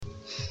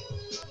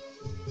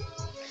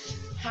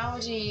How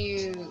do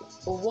you,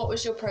 or what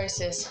was your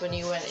process when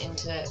you went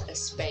into a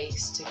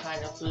space to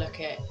kind of look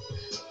at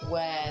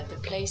where the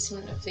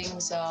placement of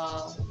things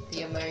are,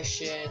 the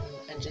emotion,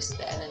 and just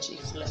the energy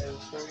flow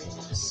of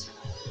rooms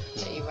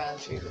that you ran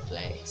through the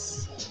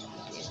place?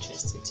 I'd be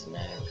interested to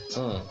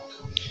know.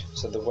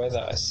 So the way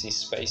that I see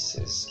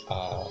spaces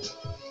are,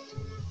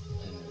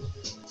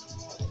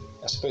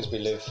 I suppose we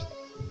live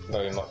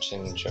very much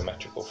in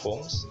geometrical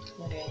forms,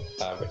 Okay.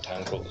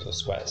 Rectangles or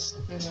squares.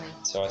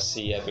 Mm-hmm. So I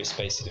see every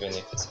space, even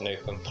if it's an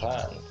open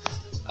plan,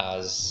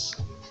 as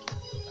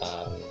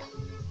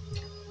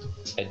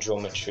a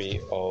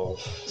geometry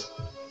of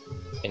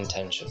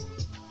intention.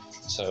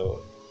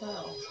 So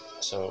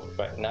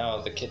right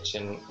now the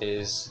kitchen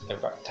is a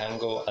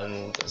rectangle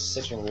and the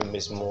sitting room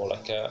is more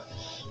like a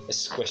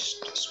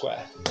squished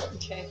square.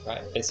 Okay.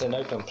 Right? It's an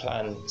open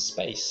plan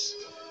space,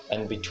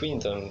 and between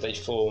them they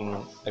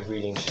form a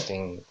really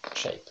interesting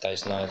shape that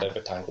is neither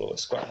rectangle or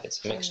square.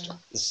 It's a mixture.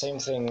 The same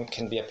thing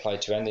can be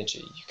applied to energy.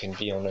 You can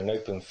be on an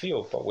open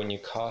field, but when you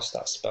cast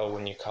that spell,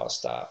 when you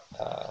cast that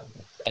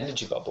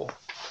energy bubble,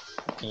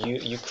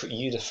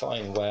 you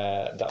define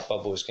where that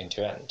bubble is going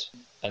to end,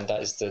 and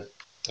that is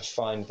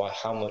defined by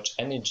how much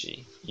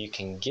energy you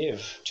can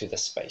give to the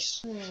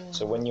space.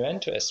 So when you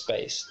enter a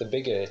space, the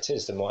bigger it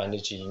is, the more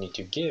energy you need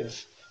to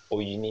give,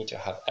 or you need to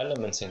have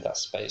elements in that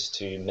space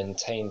to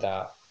maintain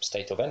that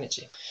state of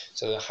energy.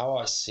 So how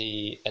I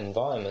see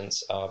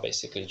environments are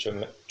basically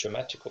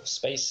geometrical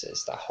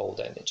spaces that hold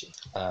energy.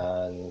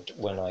 And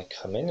when I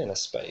come in a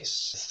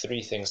space,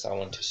 three things I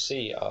want to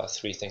see are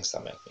three things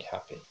that make me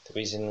happy. The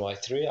reason why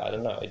three, I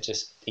don't know, it's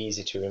just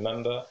easy to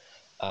remember.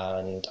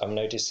 And I'm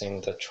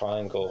noticing the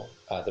triangle,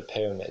 the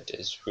pyramid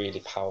is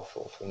really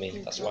powerful for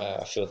me. That's why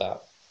I feel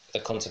that the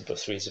concept of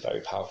three is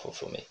very powerful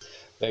for me.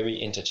 Very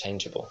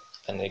interchangeable,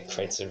 and it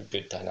creates a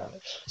good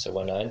dynamic. So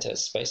when I enter a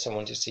space, I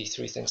want to see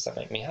three things that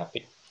make me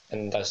happy.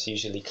 And that's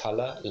usually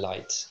color,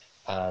 light,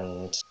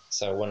 and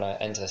so when I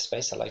enter a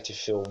space, I like to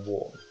feel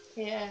warm.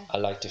 Yeah. I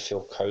like to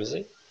feel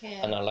cozy.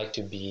 Yeah. And I like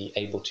to be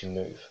able to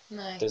move.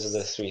 Nice. Those are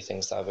the three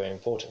things that are very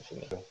important for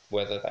me.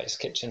 Whether that is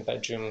kitchen,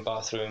 bedroom,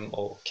 bathroom,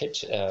 or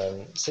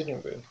sitting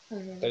room,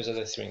 those are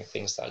the three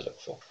things that I look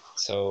for.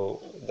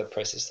 So the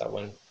process that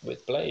went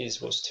with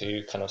Blaze was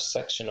to kind of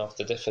section off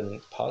the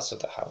different parts of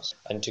the house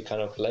and to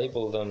kind of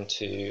label them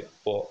to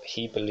what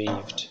he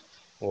believed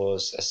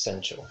was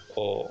essential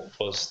or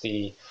was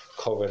the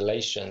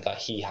correlation that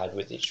he had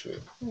with each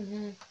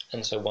room.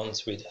 And so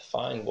once we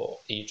defined what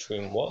each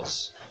room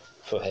was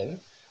for him,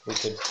 we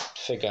could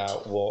figure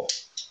out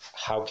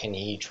how can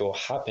he draw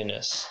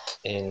happiness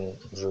in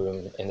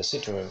the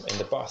sitting room, in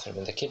the bathroom,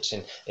 in the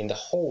kitchen, in the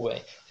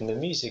hallway, in the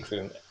music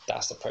room.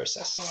 That's the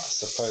process. I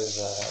suppose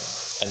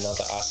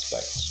another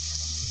aspect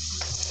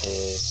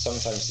is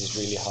sometimes it's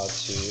really hard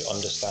to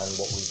understand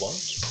what we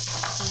want.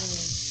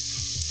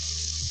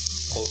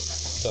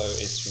 Although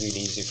it's really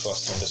easy for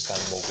us to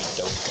understand what we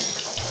don't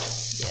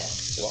want. Yeah.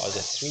 So what are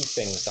the three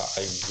things that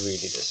I really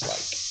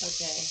dislike?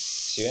 Okay.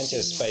 So you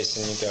enter a space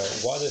and you go,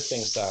 what are the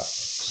things that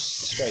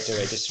straight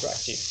away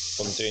distract you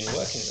from doing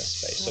work in this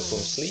space, or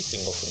from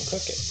sleeping, or from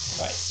cooking,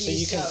 right? So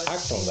you can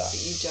act on that.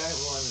 You don't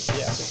want to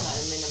kind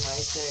of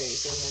minimise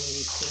those, and then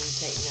you can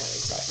take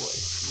notice of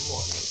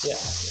what makes you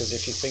happy. Because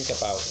if you think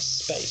about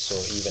space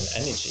or even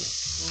energy,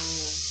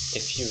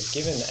 if you've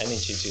given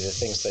energy to the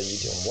things that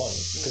you don't want,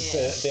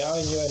 because they are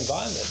in your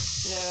environment,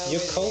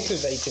 you're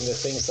cultivating the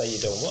things that you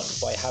don't want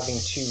by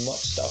having too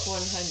much stuff.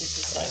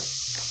 100%. Right?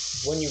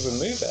 When you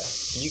remove it,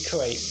 you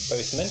create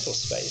both mental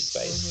space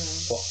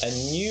for a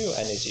new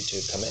energy to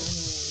come in.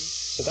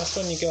 So that's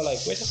when you go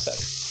like, wait a sec,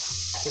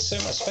 there's so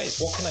much space,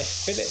 what can I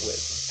fill it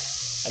with?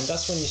 And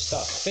that's when you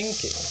start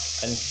thinking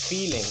and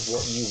feeling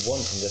what you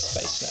want in the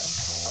space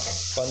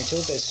now. But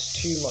until there's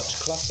too much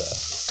clutter,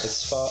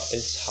 it's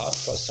hard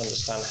for us to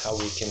understand how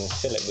we can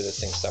fill it with the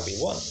things that we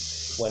want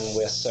when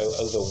we're so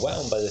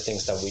overwhelmed by the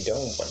things that we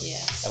don't want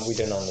and we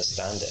don't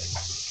understand it.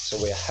 So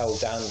we're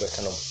held down, we're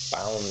kind of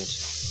bound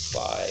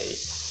by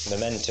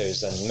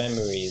mementos and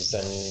memories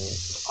and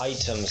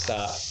items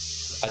that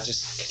are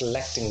just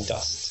collecting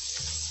dust.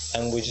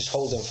 And we just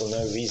hold them for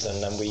no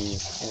reason, and we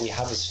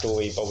have a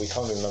story, but we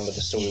can't remember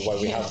the story why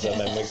we have them,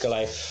 and we go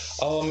like,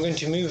 oh, I'm going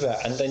to move it,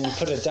 and then you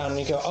put it down, and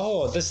you go,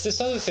 oh, there's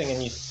this other thing,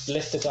 and you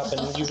lift it up,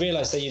 and you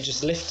realise that you're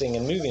just lifting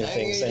and moving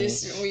things. You're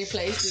just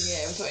replacing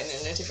it and putting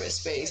it in a different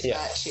space, but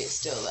actually it's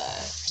still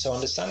there. So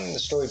understanding the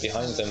story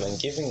behind them and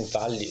giving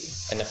value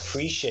and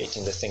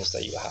appreciating the things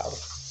that you have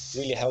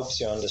really helps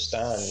you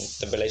understand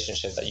the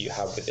relationship that you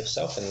have with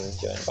yourself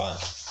and your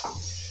environment.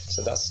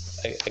 So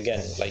that's,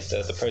 again, like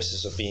the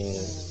process of being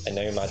a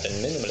nomad and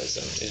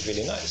minimalism is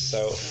really nice.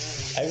 So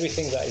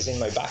everything that is in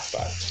my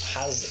backpack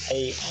has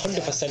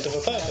 100% of a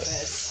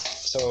purpose.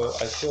 So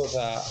I feel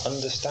that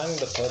understanding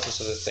the purpose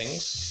of the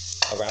things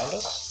around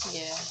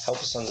us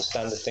helps us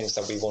understand the things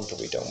that we want or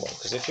we don't want.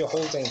 Because if you're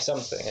holding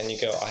something and you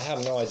go, I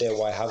have no idea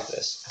why I have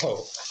this.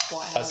 Oh,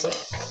 that's it.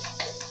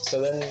 So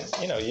then,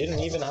 you don't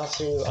even have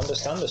to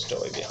understand the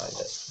story behind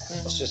it.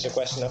 It's just a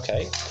question,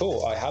 okay,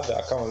 cool, I have it.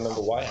 I can't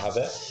remember why I have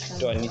it.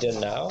 Do I need it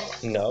now?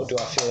 No. Do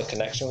I feel a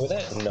connection with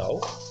it?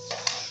 No.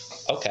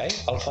 Okay,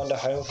 I'll find a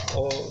home,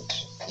 or,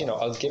 you know,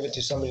 I'll give it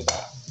to somebody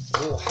that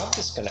will have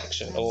this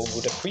connection or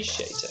would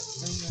appreciate it.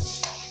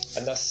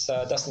 And that's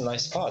the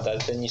nice part,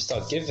 that then you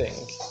start giving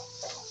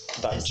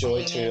that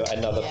joy to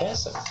another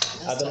person.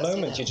 At the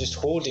moment, you're just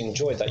hoarding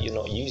joy that you're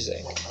not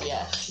using.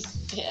 Yeah.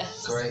 Yeah.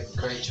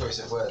 Great choice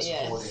of words.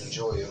 Yes. Hoarding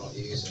joy you're not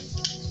using.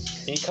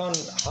 You can't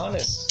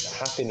harness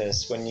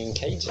happiness when you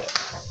engage it.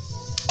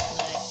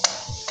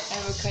 Nice. I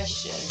have a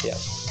question. Yeah.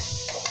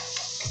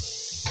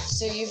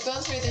 So you've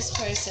gone through this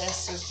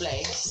process with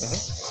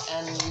Blaze,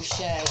 and you've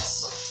shared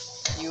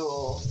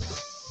your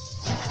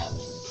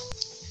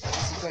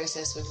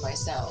process with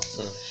myself.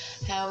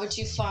 How would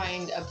you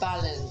find a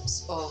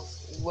balance of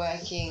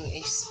working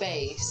a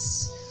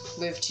space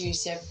with two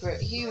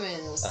separate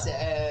humans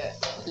that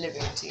are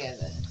living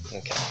together?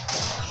 Okay.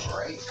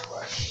 Great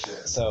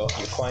question. So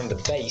you find the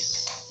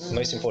base,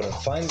 most important,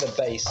 find the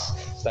base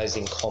that is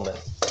in common.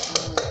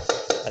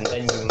 And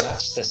then you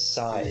match the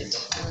side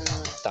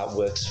that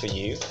works for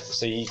you,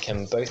 so you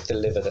can both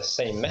deliver the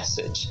same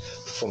message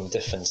from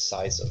different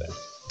sides of it.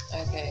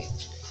 Okay.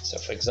 So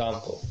for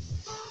example,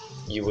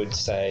 you would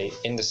say,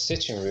 in the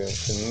sitting room,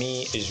 for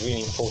me, it's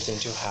really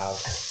important to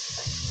have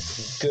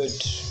good,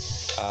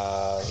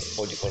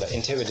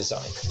 interior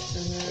design.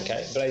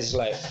 Okay, but it's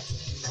like,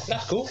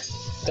 that's cool.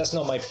 That's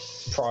not my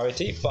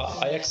priority, but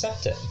I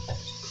accept it.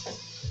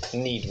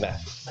 Need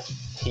met.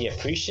 He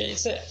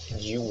appreciates it.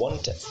 You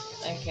want it.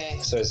 Okay.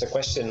 So it's a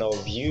question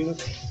of you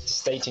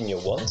stating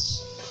your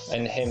wants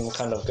and him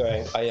kind of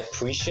going, I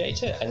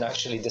appreciate it, and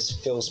actually this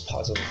feels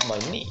part of my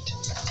need.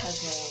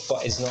 Okay.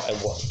 But it's not a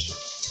want.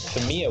 For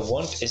me, a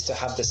want is to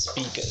have the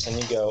speakers, and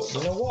you go,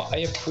 you know what, I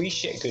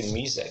appreciate good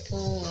music.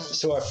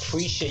 So I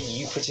appreciate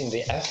you putting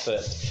the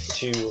effort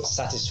to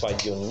satisfy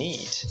your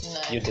need,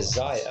 your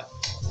desire.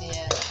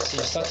 Yeah. So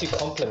you start to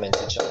complement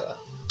each other.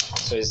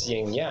 So it's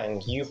yin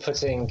yang. You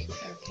putting,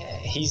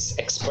 he's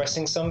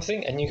expressing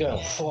something, and you go,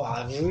 oh,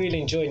 I'm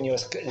really enjoying your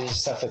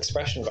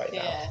self-expression right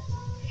now. Yeah.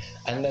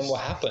 And then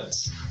what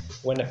happens?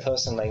 When a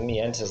person like me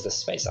enters the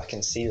space, I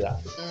can see that.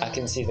 I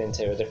can see the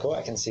interior decor,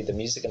 I can see the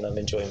music, and I'm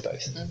enjoying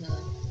both.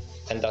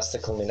 And that's the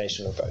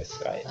culmination of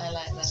both, right? I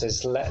like that. So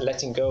it's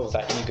letting go of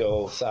that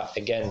ego, of that,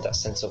 again, that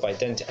sense of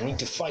identity. I need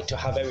to fight to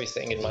have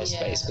everything in my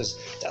space because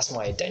that's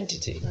my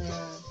identity.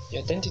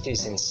 Your identity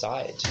is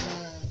inside.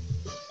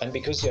 And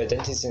because your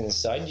identity is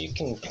inside, you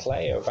can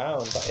play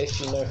around. But if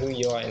you know who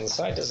you are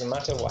inside, doesn't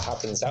matter what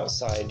happens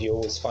outside, you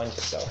always find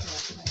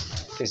yourself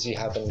because you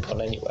haven't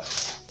gone anywhere.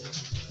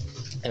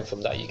 And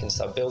from that, you can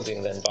start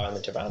building the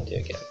environment around you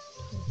again.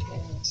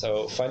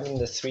 So finding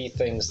the three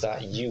things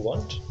that you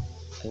want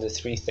and the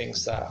three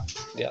things that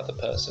the other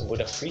person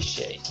would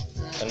appreciate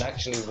and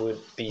actually would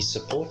be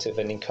supportive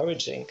and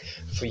encouraging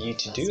for you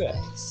to do it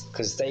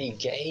because they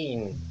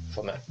gain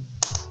from it.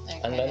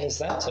 And then it's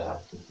their turn.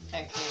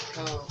 Okay,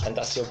 cool. And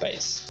that's your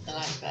base. I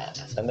like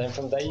that. And then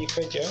from there, you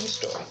create your own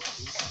story.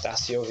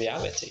 That's your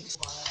reality.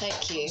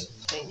 Thank you.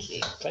 Thank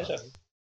you. Pleasure.